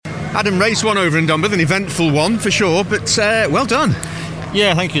Adam, race one over and done with, an eventful one for sure, but well done.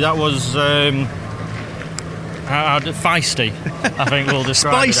 Yeah, thank you. That was feisty, I think we'll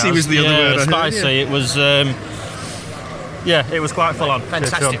describe it Spicy as. was the other word I heard, spicy. It was, it was quite full on.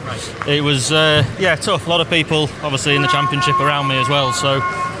 Fantastic race. It was, tough. A lot of people, obviously, in the championship around me as well, so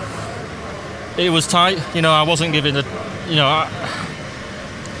it was tight. I wasn't giving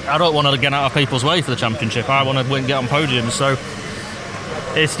I don't want to get out of people's way for the championship. I want to win, get on podiums, so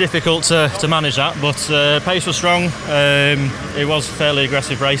it's difficult to manage that, but pace was strong. It was a fairly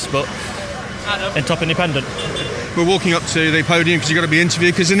aggressive race, but in top independent. We're walking up to the podium because you've got to be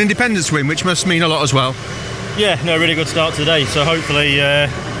interviewed because an independence win, which must mean a lot as well. Yeah, really good start today, so hopefully a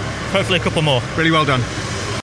couple more. Really well done.